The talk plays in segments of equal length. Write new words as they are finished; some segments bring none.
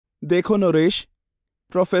देखो नरेश,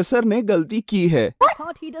 प्रोफेसर ने गलती की है। I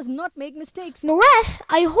thought he does not make mistakes. Naresh,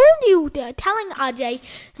 I heard you telling Ajay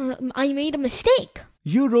I made a mistake.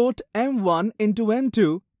 You wrote M1 into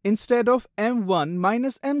M2 instead of M1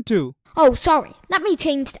 minus M2. Oh, sorry. Let me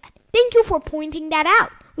change that. Thank you for pointing that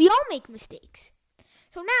out. We all make mistakes.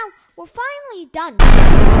 So now, we're finally done.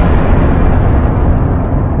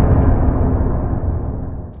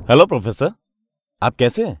 Hello professor, आप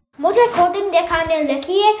कैसे हैं? मुझे coding दिखाने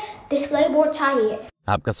लिखिए, display board चाहिए।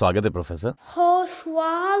 आपका स्वागत है प्रोफेसर।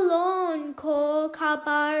 होशवालों को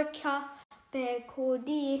खबर छापे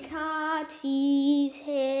खुदी का चीज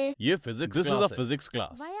है। ये फिजिक्स क्लास है। This is a physics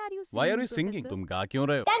class. Why are you singing? तुम गा क्यों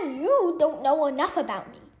रहे हो? Then you don't know enough about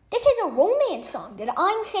me. This is a romance song that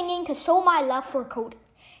I'm singing to show my love for coding.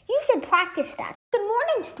 You should practice that. Good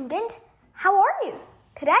morning, students. How are you?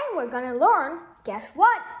 Today we're gonna learn, guess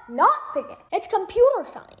what? Not physics. It's computer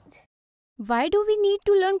science. Why do we need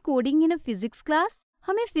to learn coding in a physics class?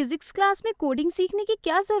 हमें physics class में coding सीखने की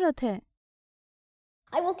क्या जरूरत है?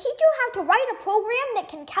 I will teach you how to write a program that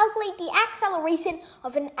can calculate the acceleration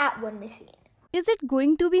of an at-one machine. Is it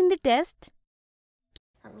going to be in the test?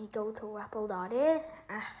 Let me go to REPL.it.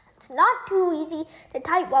 It's not too easy to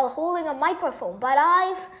type while holding a microphone, but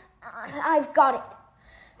I've got it.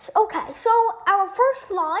 So our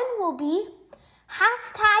first line will be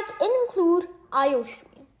 #include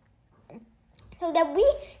IOStream, so that we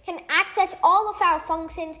can access all of our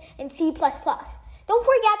functions in C++. Don't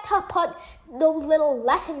forget to put those little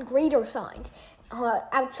less and greater signs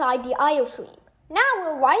outside the IOStream. Now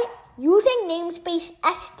we'll write using namespace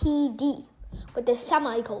std with a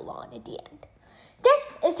semicolon at the end. This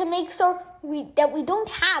is to make sure that we don't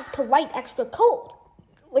have to write extra code.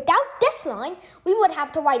 Without this line, we would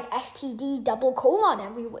have to write std double colon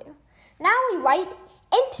everywhere. Now we write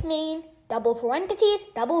int main double parentheses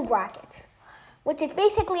double brackets, which is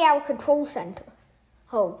basically our control center.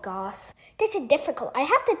 Oh gosh, this is difficult. I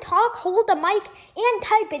have to talk, hold the mic, and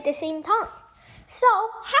type at the same time. So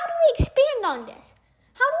how do we expand on this?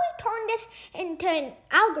 How do we turn this into an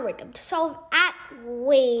algorithm to solve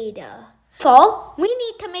at-waiter? So we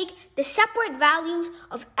need to make the separate values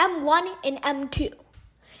of M1 and M2.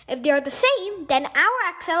 If they're the same, then our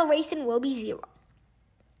acceleration will be 0.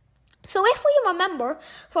 So if we remember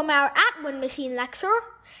from our at-one machine lecture,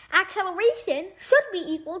 acceleration should be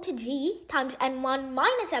equal to g times m1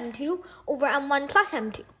 minus m2 over m1 plus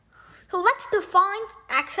m2. So let's define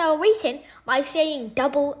acceleration by saying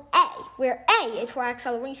double A, where A is for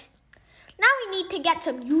acceleration. Now we need to get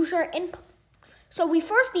some user input. So we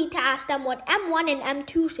first need to ask them what m1 and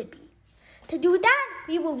m2 should be. To do that,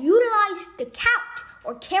 we will utilize the count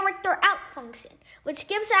or character out function, which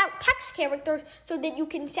gives out text characters so that you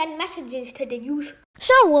can send messages to the user.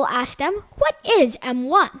 So we'll ask them, what is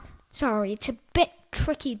M1? Sorry, it's a bit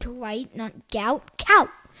tricky to write, not gout, cout.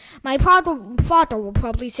 My father will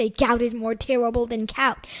probably say gout is more terrible than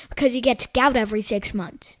cout because he gets gout every 6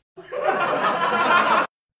 months.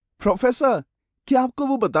 Professor, क्या आपको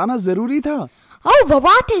वो बताना जरूरी था? Oh,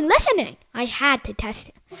 Laureate listening! I had to test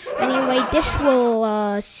it. Anyway, this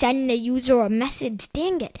will send the user a message.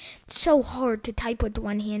 Dang it. It's so hard to type with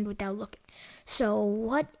one hand without looking. So,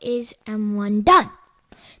 what is M1 done?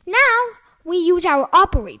 Now, we use our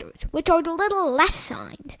operators, which are the little less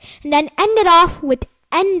signs, and then end it off with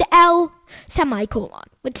end L semicolon,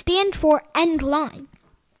 which stands for end line.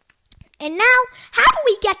 And now, how do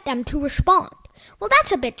we get them to respond? Well,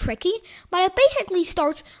 that's a bit tricky, but it basically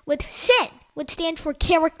starts with sin, which stands for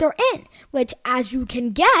character in, which, as you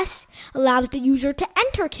can guess, allows the user to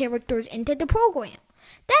enter characters into the program.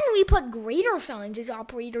 Then we put greater signs as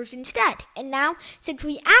operators instead. And now, since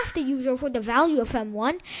we asked the user for the value of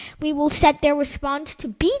M1, we will set their response to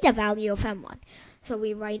be the value of M1. So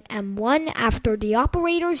we write M1 after the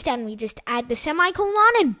operators, then we just add the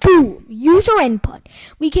semicolon, and boom, user input.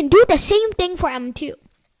 We can do the same thing for M2.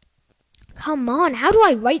 Come on, how do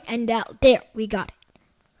I write end L? There, we got it.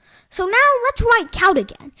 So now let's write count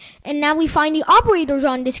again. And now we find the operators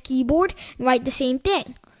on this keyboard and write the same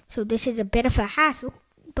thing. So this is a bit of a hassle,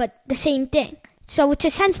 but the same thing. So it's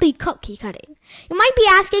essentially cookie cutting. You might be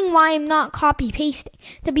asking why I'm not copy pasting.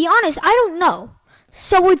 To be honest, I don't know.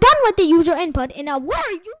 So we're done with the user input, and now what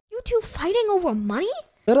are you two fighting over money?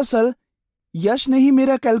 दरअसल यश ने ही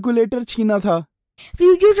मेरा calculator छीना था. If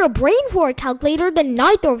you use your brain for a calculator, then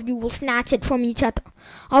neither of you will snatch it from each other.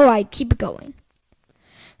 Alright, keep it going.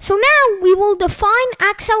 So now we will define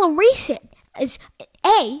acceleration as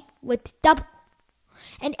A with double.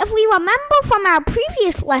 And if we remember from our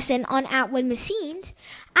previous lesson on at-one machines,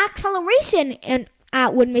 acceleration in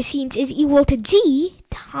at-one machines is equal to g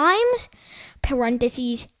times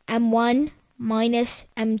parentheses m1 minus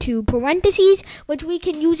m2 parentheses, which we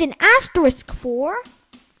can use an asterisk for,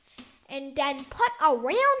 and then put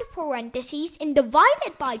around parentheses and divide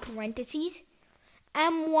it by parentheses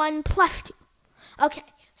m1 plus 2. Okay,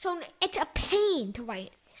 so it's a pain to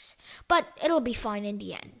write this, but it'll be fine in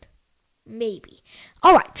the end. Maybe.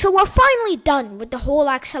 Alright, so we're finally done with the whole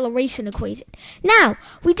acceleration equation. Now,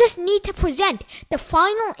 we just need to present the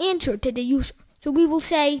final answer to the user. So we will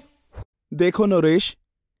say, देखो Naresh,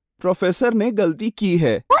 professor ने गलती की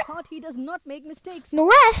है. Thought he does not make mistakes.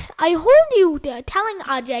 Naresh, I hold you telling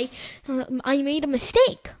Ajay I made a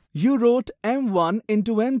mistake. You wrote m1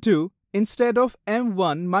 into m2 instead of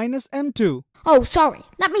m1 minus m2. Oh, sorry.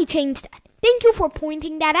 Let me change that. Thank you for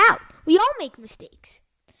pointing that out. We all make mistakes.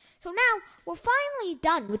 So now, we're finally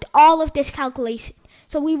done with all of this calculation.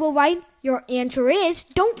 So we will write, your answer is,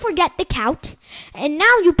 don't forget the count. And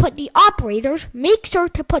now you put the operators, make sure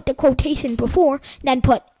to put the quotation before, then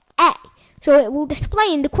put A. So it will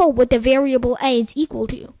display in the quote what the variable A is equal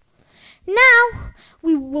to. Now,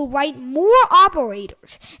 we will write more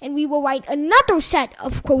operators, and we will write another set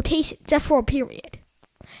of quotations just for a period.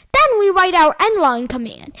 Then we write our endline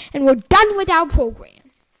command, and we're done with our program.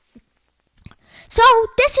 So,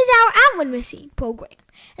 this is our Outland machine program.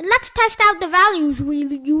 And let's test out the values we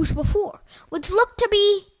used before, which look to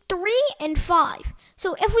be 3 and 5.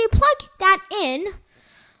 So if we plug that in,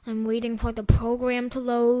 I'm waiting for the program to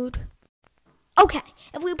load. Okay,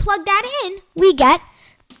 if we plug that in, we get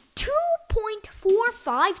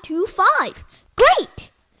 2.4525.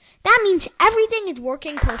 Great! That means everything is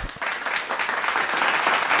working perfectly.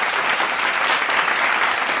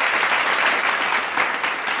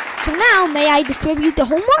 So now, may I distribute the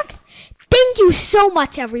homework? Thank you so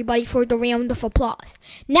much, everybody, for the round of applause.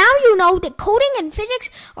 Now you know that coding and physics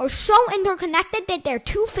are so interconnected that they're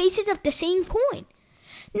two faces of the same coin.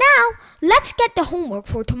 Now, let's get the homework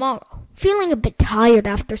for tomorrow. Feeling a bit tired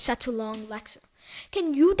after such a long lecture.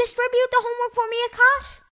 Can you distribute the homework for me,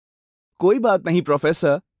 Akash? कोई बात नहीं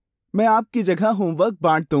professor, मैं आपकी जगह homework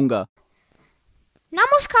बांट दूंगा.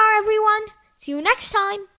 Namaskar, everyone. See you next time.